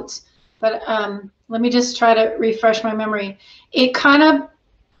in notes, but let me just try to refresh my memory. It kind of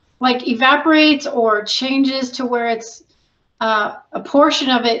like evaporates or changes to where it's a portion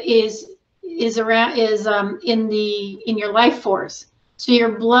of it is in your life force. So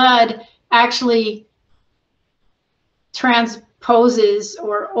your blood actually transposes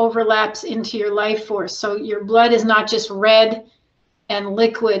or overlaps into your life force. So your blood is not just red and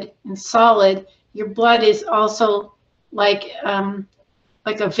liquid and solid. Your blood is also like a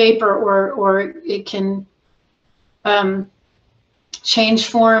vapor, or it can change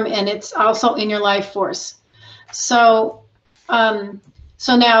form, and it's also in your life force. So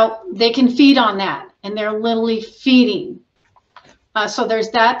so now they can feed on that, and they're literally feeding. So there's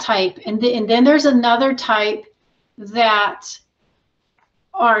that type, and then there's another type that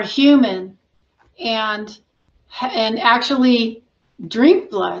are human and actually drink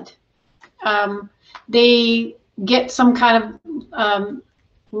blood. They get some kind of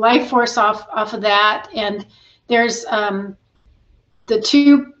life force off of that. And there's the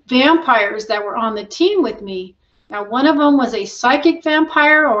 2 vampires that were on the team with me. Now, one of them was a psychic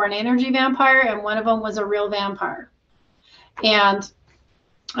vampire or an energy vampire, and one of them was a real vampire. And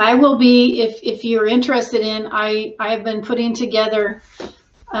I will be, if you're interested in, I have been putting together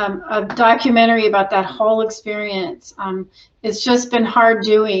a documentary about that whole experience. It's just been hard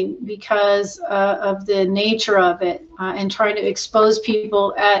doing because of the nature of it, and trying to expose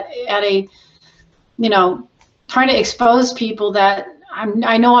people at a, you know, trying to expose people that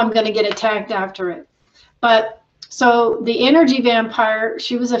I know I'm going to get attacked after it. But so the energy vampire,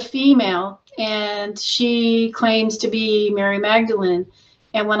 she was a female, and she claims to be Mary Magdalene.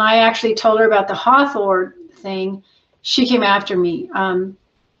 And when I actually told her about the Hawthorne thing, she came after me. I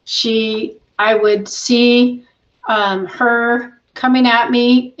would see her coming at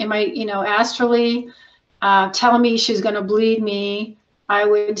me in my, astrally, telling me she's going to bleed me. I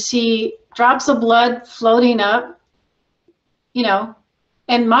would see drops of blood floating up,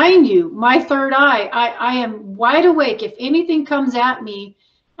 and mind you, my third eye, I am wide awake. If anything comes at me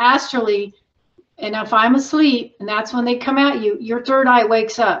astrally, and if I'm asleep, and that's when they come at you, your third eye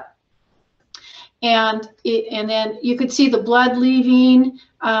wakes up. And then you could see the blood leaving.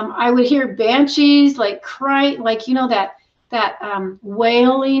 I would hear banshees like cry, like that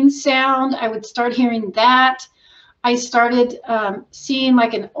wailing sound. I would start hearing that. I started seeing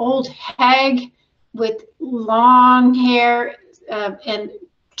like an old hag with long hair and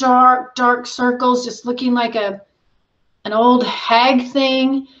dark circles, just looking like an old hag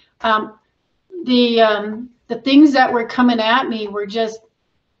thing. The things that were coming at me were just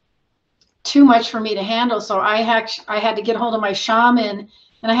too much for me to handle. So I had to get hold of my shaman,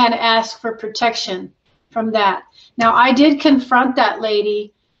 and I had to ask for protection from that. Now, I did confront that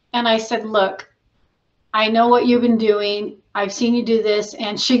lady, and I said, look, I know what you've been doing. I've seen you do this.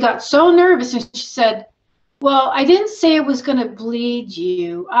 And she got so nervous, and she said, well, I didn't say I was going to bleed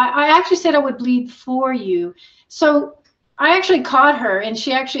you. I actually said I would bleed for you. So I actually caught her, and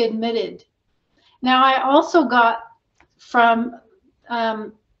she actually admitted. Now, I also got from,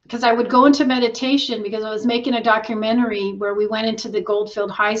 because I would go into meditation because I was making a documentary where we went into the Goldfield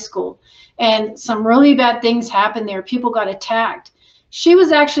High School, and some really bad things happened there. People got attacked. She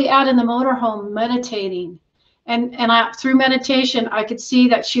was actually out in the motorhome meditating, and through meditation, I could see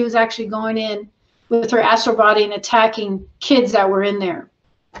that she was actually going in with her astral body and attacking kids that were in there.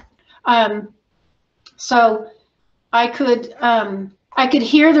 So I could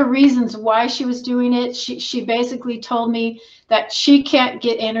hear the reasons why she was doing it. She basically told me that she can't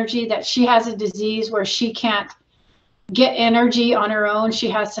get energy, that she has a disease where she can't get energy on her own. She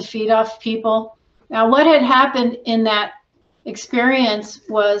has to feed off people. Now, what had happened in that experience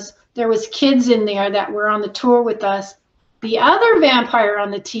was there was kids in there that were on the tour with us. The other vampire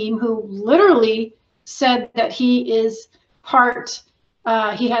on the team, who literally said that he is part,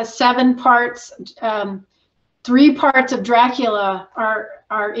 he has 7 parts, 3 parts of Dracula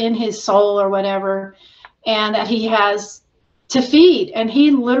are in his soul or whatever, and that he has to feed, and he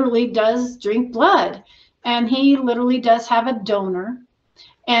literally does drink blood, and he literally does have a donor,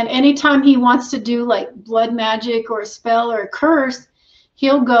 and anytime he wants to do like blood magic or a spell or a curse,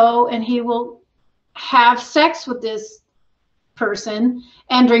 he'll go and he will have sex with this person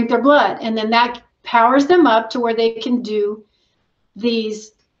and drink their blood, and then that powers them up to where they can do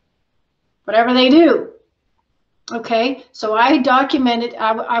these, whatever they do. Okay, so I documented,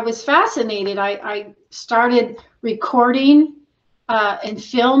 I was fascinated. I started recording and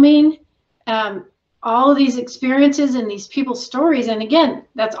filming all of these experiences and these people's stories. And again,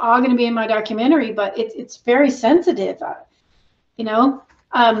 that's all going to be in my documentary, but it's very sensitive, you know.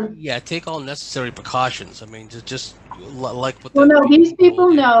 Yeah, take all necessary precautions. I mean, just like what. Well, no, these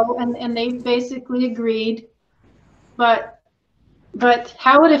people know, and they basically agreed. But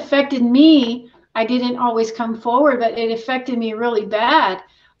how it affected me, I didn't always come forward, but it affected me really bad.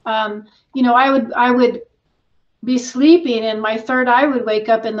 You know, I would be sleeping and my third eye would wake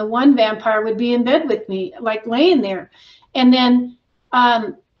up and the one vampire would be in bed with me, like laying there. And then,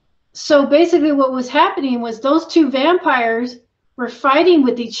 so basically what was happening was those 2 vampires were fighting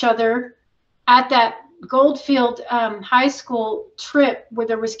with each other at that Goldfield High School trip where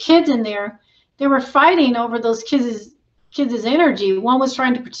there was kids in there. They were fighting over those kids' energy. One was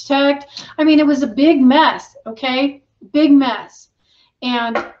trying to protect. I mean, it was a big mess, okay? Big mess.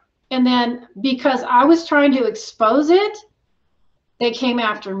 And then because I was trying to expose it, they came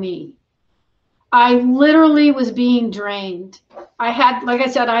after me. I literally was being drained. I had, like I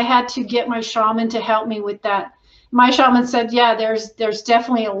said, I had to get my shaman to help me with that. My shaman said, yeah, there's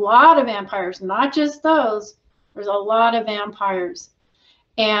definitely a lot of vampires, not just those. There's a lot of vampires.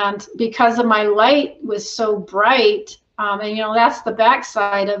 And because of my light was so bright, and you know, that's the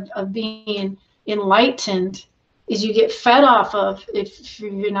backside of being enlightened, is you get fed off of if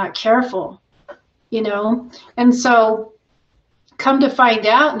you're not careful, you know. And so come to find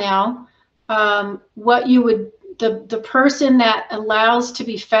out now, what you would, the person that allows to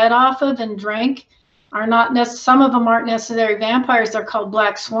be fed off of and drank are not some of them aren't necessarily vampires. They're called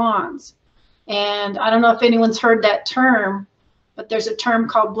black swans. And I don't know if anyone's heard that term, but there's a term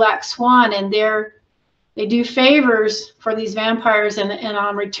called black swan, and they do favors for these vampires, and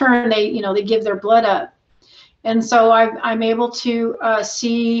on return they give their blood up. And so I'm able to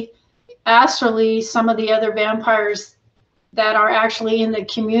see astrally some of the other vampires that are actually in the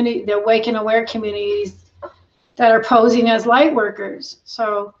community, the awake and aware communities, that are posing as light workers.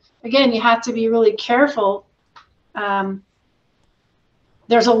 So again, you have to be really careful. There's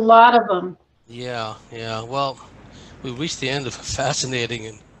a lot of them. Yeah. Well, we reached the end of a fascinating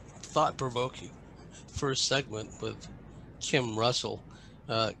and thought-provoking first segment with Kim Russell.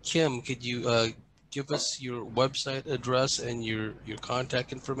 Kim, could you give us your website address and your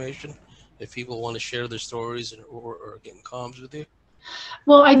contact information if people want to share their stories or get in comms with you?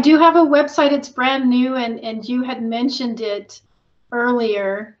 Well, I do have a website. It's brand new, and you had mentioned it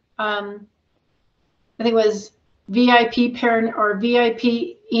earlier. I think it was VIP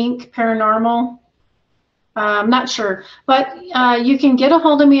Inc. Paranormal. I'm not sure, but you can get a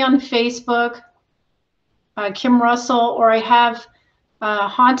hold of me on Facebook, Kim Russell, or I have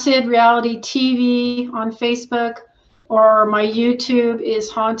Haunted Reality TV on Facebook, or my YouTube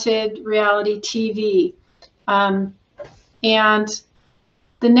is Haunted Reality TV. And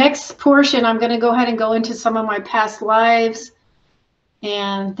the next portion, I'm going to go ahead and go into some of my past lives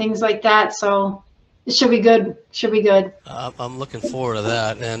and things like that. So it should be good. Should be good. I'm looking forward to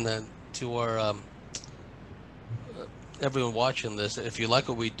that. And then to our everyone watching this, if you like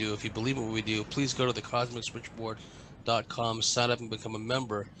what we do, if you believe in what we do, please go to thecosmicswitchboard.com, sign up and become a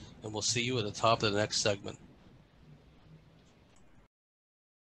member, and we'll see you at the top of the next segment.